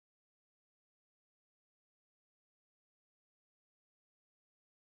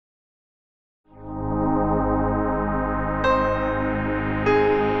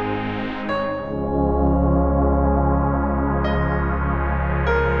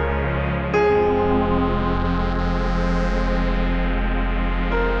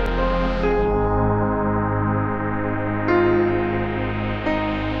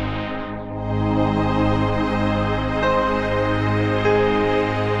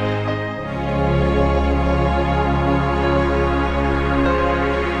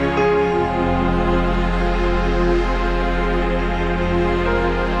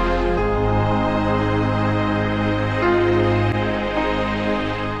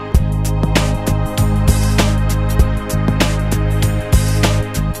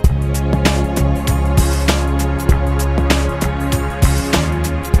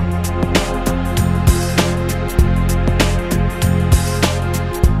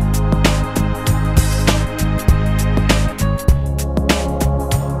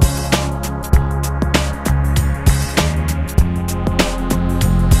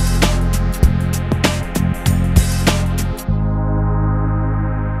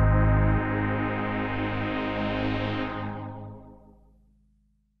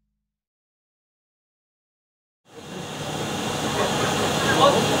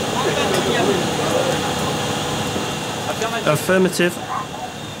Affirmative.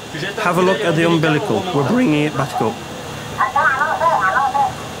 Have a look at the umbilical. We're bringing it back up.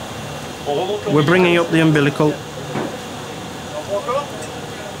 We're bringing up the umbilical.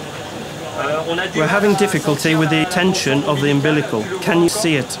 We're having difficulty with the tension of the umbilical. Can you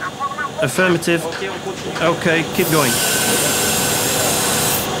see it? Affirmative. Okay, keep going.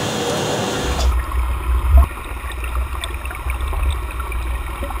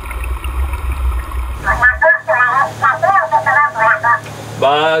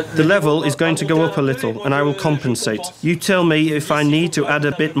 The level is going to go up a little, and I will compensate. You tell me if I need to add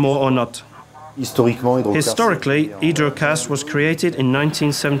a bit more or not. Historically, hydrocast was created in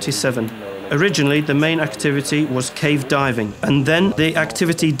 1977. Originally, the main activity was cave diving, and then the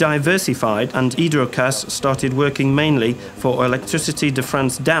activity diversified and hydrocast started working mainly for Electricité de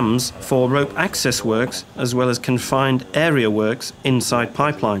France dams for rope access works as well as confined area works inside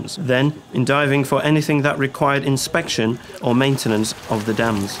pipelines. Then, in diving for anything that required inspection or maintenance of the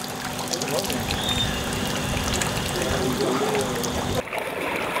dams.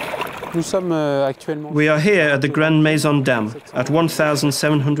 We are here at the Grande Maison Dam at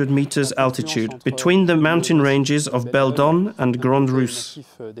 1,700 meters altitude between the mountain ranges of Beldon and Grande.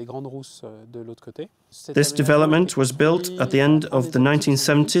 This development was built at the end of the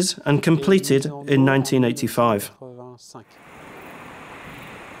 1970s and completed in 1985.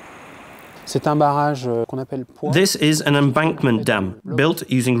 This is an embankment dam built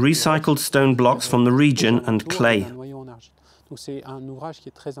using recycled stone blocks from the region and clay.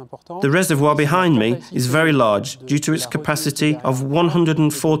 The reservoir behind me is very large due to its capacity of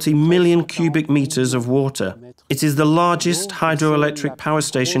 140 million cubic meters of water. It is the largest hydroelectric power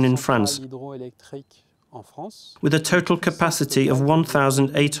station in France, with a total capacity of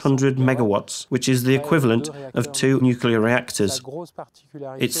 1,800 megawatts, which is the equivalent of 2 nuclear reactors.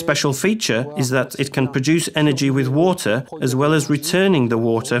 Its special feature is that it can produce energy with water, as well as returning the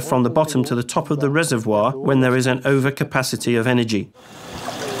water from the bottom to the top of the reservoir when there is an overcapacity of energy.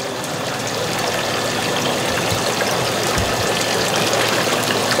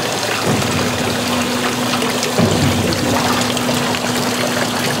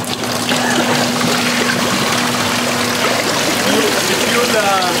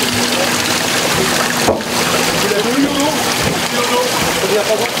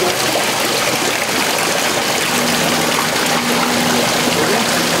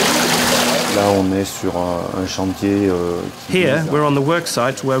 Here, we're on the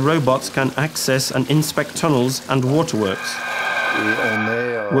worksite where robots can access and inspect tunnels and waterworks.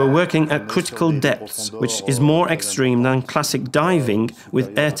 We're working at critical depths, which is more extreme than classic diving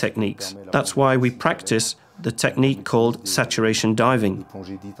with air techniques. That's why we practice the technique called saturation diving.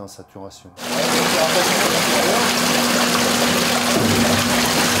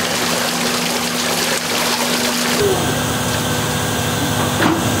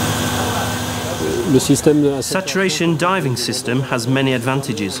 Saturation diving system has many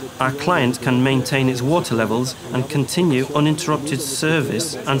advantages. Our client can maintain its water levels and continue uninterrupted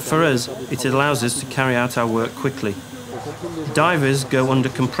service, and for us, it allows us to carry out our work quickly. Divers go under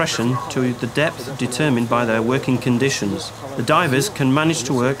compression to the depth determined by their working conditions. The divers can manage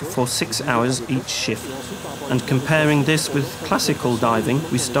to work for 6 hours each shift. And comparing this with classical diving,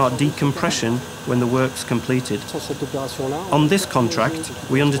 we start decompression when the work's completed. On this contract,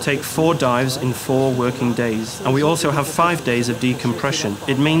 we undertake 4 dives in 4 working days, and we also have 5 days of decompression.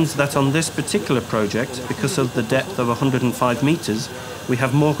 It means that on this particular project, because of the depth of 105 meters, we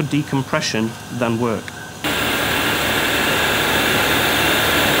have more decompression than work.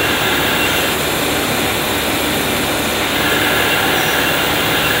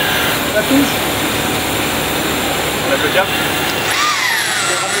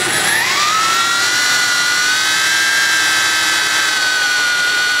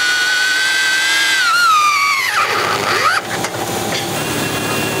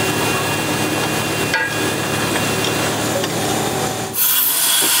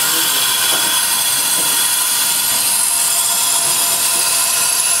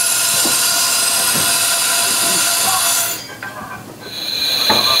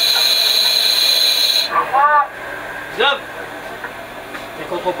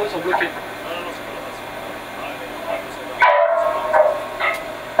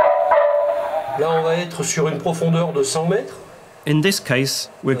 Là, on va être sur une profondeur de 100 mètres. In this case,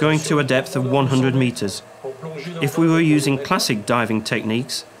 we're going to a depth of 100 meters. If we were using classic diving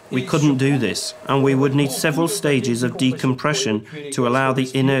techniques, we couldn't do this, and we would need several stages of decompression to allow the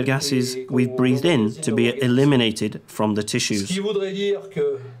inert gases we've breathed in to be eliminated from the tissues.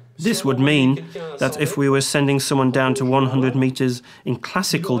 This would mean that if we were sending someone down to 100 meters in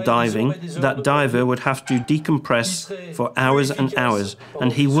classical diving, that diver would have to decompress for hours and hours,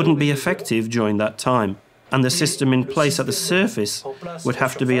 and he wouldn't be effective during that time. And the system in place at the surface would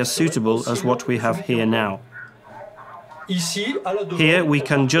have to be as suitable as what we have here now. Here we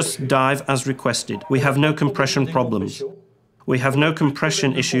can just dive as requested. We have no compression problems. We have no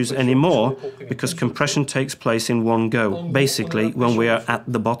compression issues anymore because compression takes place in one go, basically when we are at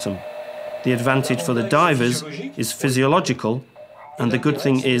the bottom. The advantage for the divers is physiological, and the good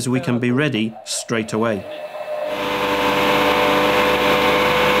thing is we can be ready straight away.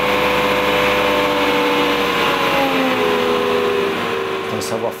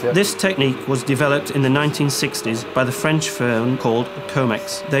 This technique was developed in the 1960s by the French firm called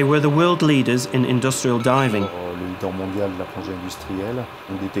Comex. They were the world leaders in industrial diving.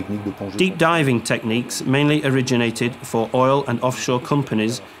 Deep diving techniques mainly originated for oil and offshore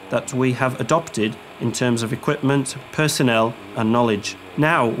companies that we have adopted in terms of equipment, personnel and knowledge.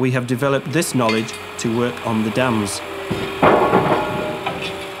 Now we have developed this knowledge to work on the dams.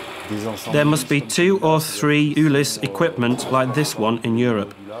 There must be 2 or 3 ULIS equipment like this one in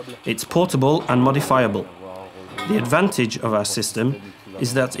Europe. It's portable and modifiable. The advantage of our system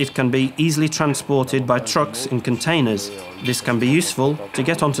is that it can be easily transported by trucks in containers. This can be useful to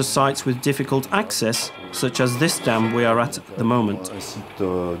get onto sites with difficult access, such as this dam we are at the moment.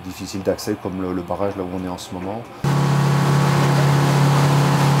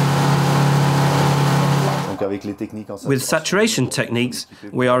 With saturation techniques,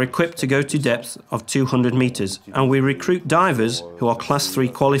 we are equipped to go to depths of 200 meters, and we recruit divers who are Class 3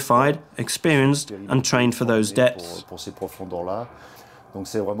 qualified, experienced and trained for those depths.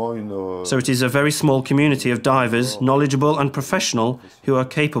 So it is a very small community of divers, knowledgeable and professional, who are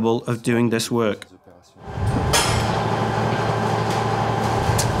capable of doing this work.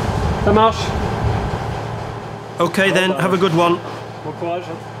 Ça marche. Okay then, have a good one. Bon courage.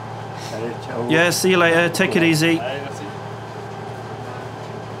 Yeah, see you later. Take it easy.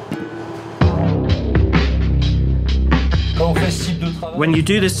 When you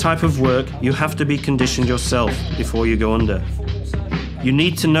do this type of work, you have to be conditioned yourself before you go under. You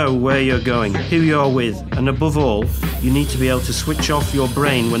need to know where you're going, who you're with, and above all, you need to be able to switch off your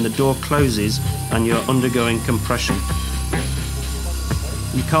brain when the door closes and you're undergoing compression.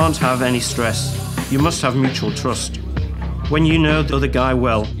 You can't have any stress. You must have mutual trust. When you know the other guy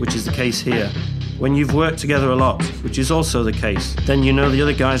well, which is the case here, when you've worked together a lot, which is also the case, then you know the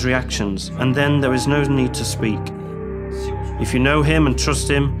other guy's reactions, and then there is no need to speak. If you know him and trust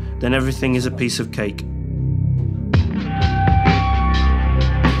him, then everything is a piece of cake.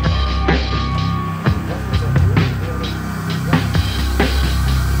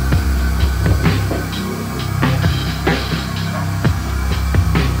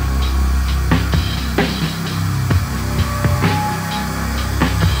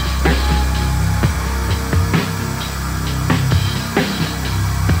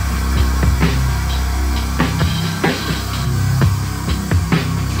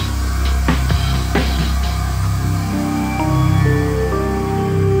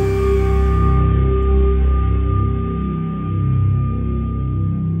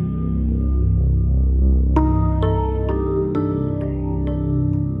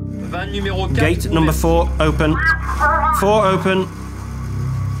 Gate number 4 open. 4 open.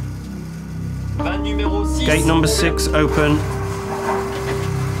 Gate number 6 open.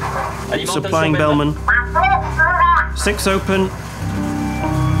 Supplying bellman. 6 open.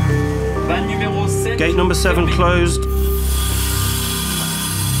 Gate number 7 closed.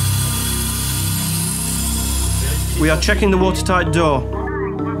 We are checking the watertight door.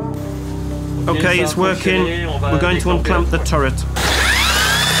 Okay, it's working. We're going to unclamp the turret.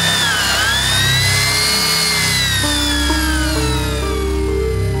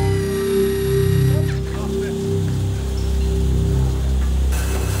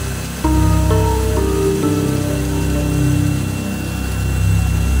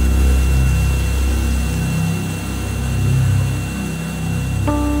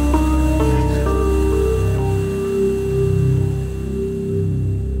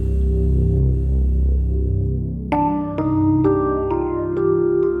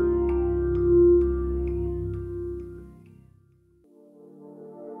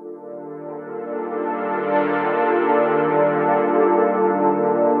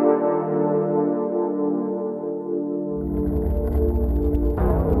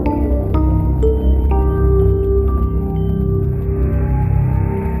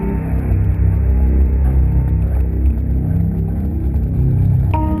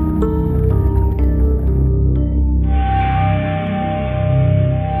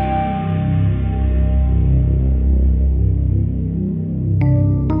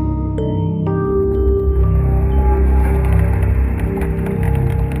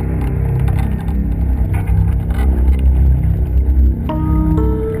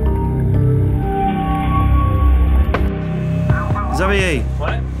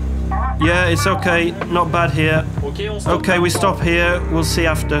 it's okay. Not bad here. Okay, we stop here. We'll see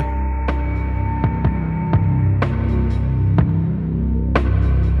after.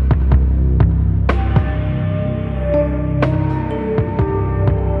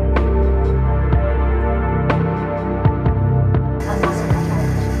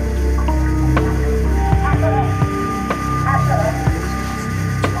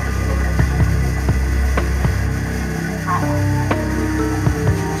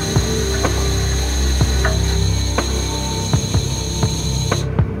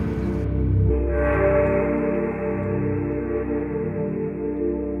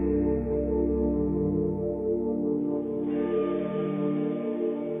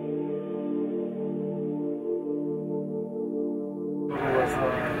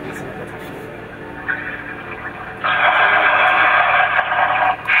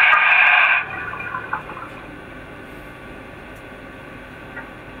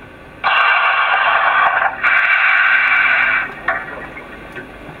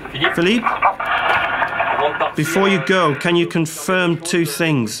 Philippe? Before you go, can you confirm two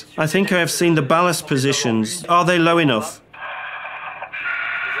things? I think I have seen the ballast positions. Are they low enough?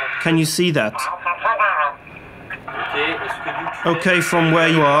 Can you see that? Okay, from where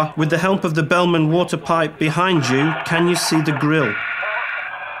you are, with the help of the Bellman water pipe behind you, can you see the grill?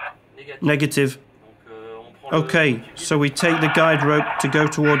 Negative. Okay, so we take the guide rope to go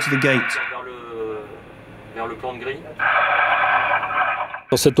towards the gate.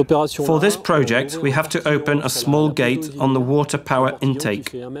 For this project, we have to open a small gate on the water power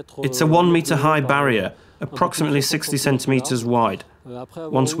intake. It's a 1 meter high barrier, approximately 60 centimeters wide.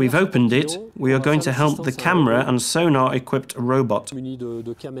 Once we've opened it, we are going to help the camera and sonar equipped robot.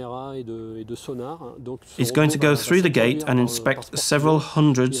 It's going to go through the gate and inspect several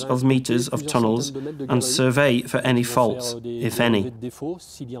hundreds of meters of tunnels and survey for any faults, if any.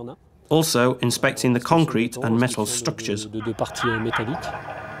 Also inspecting the concrete and metal structures. 30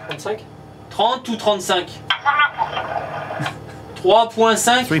 ou 35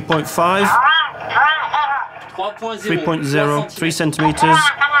 3.5 3.5 3.0 3 centimeters.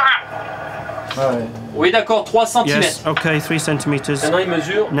 Oui, d'accord, 3 cm. Yes, okay, 3 centimeters.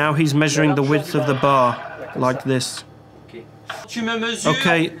 Now he's measuring the width of the bar, like this.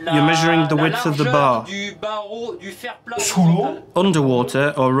 Okay, you're measuring the width of the bar.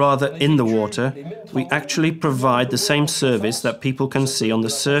 Underwater, or rather in the water, we actually provide the same service that people can see on the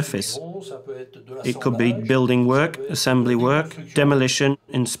surface. It could be building work, assembly work, demolition,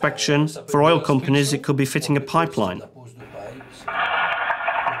 inspection. For oil companies, it could be fitting a pipeline.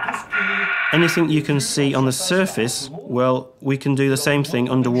 Anything you can see on the surface, well, we can do the same thing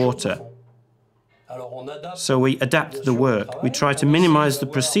underwater. So we adapt the work. We try to minimize the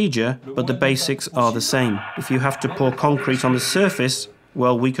procedure, but the basics are the same. If you have to pour concrete on the surface,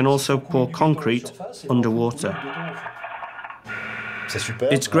 well, we can also pour concrete underwater.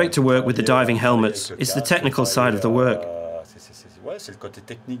 It's great to work with the diving helmets. It's the technical side of the work.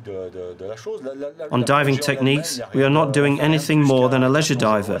 On diving techniques, we are not doing anything more than a leisure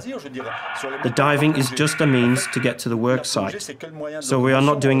diver. The diving is just a means to get to the work site. So we are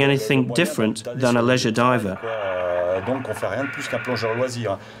not doing anything different than a leisure diver.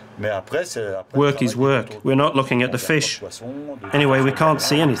 Work is work. We're not looking at the fish. Anyway, we can't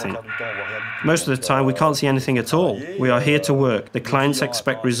see anything. Most of the time, we can't see anything at all. We are here to work. The clients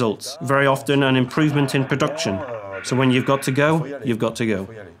expect results. Very often, an improvement in production. So when you've got to go, you've got to go.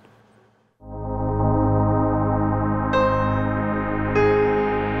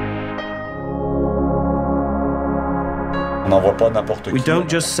 We don't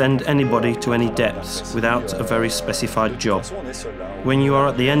just send anybody to any depths without a very specified job. When you are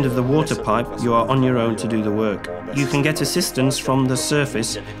at the end of the water pipe, you are on your own to do the work. You can get assistance from the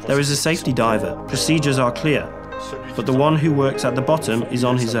surface. There is a safety diver. Procedures are clear. But the one who works at the bottom is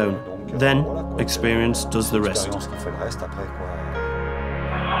on his own. Then, experience does the rest.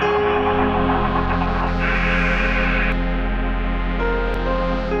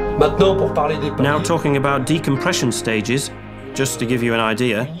 Now talking about decompression stages, just to give you an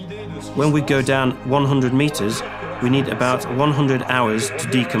idea, when we go down 100 meters, we need about 100 hours to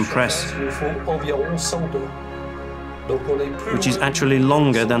decompress, which is actually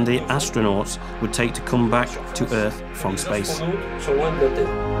longer than the astronauts would take to come back to Earth from space.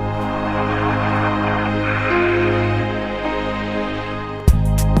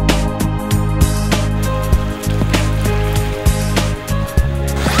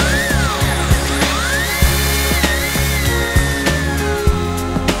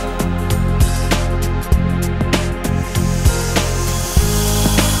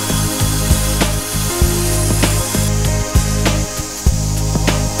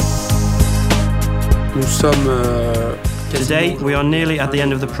 Today we are nearly at the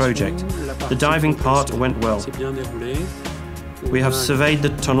end of the project. The diving part went well. We have surveyed the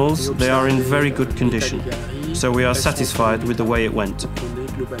tunnels, they are in very good condition, so we are satisfied with the way it went.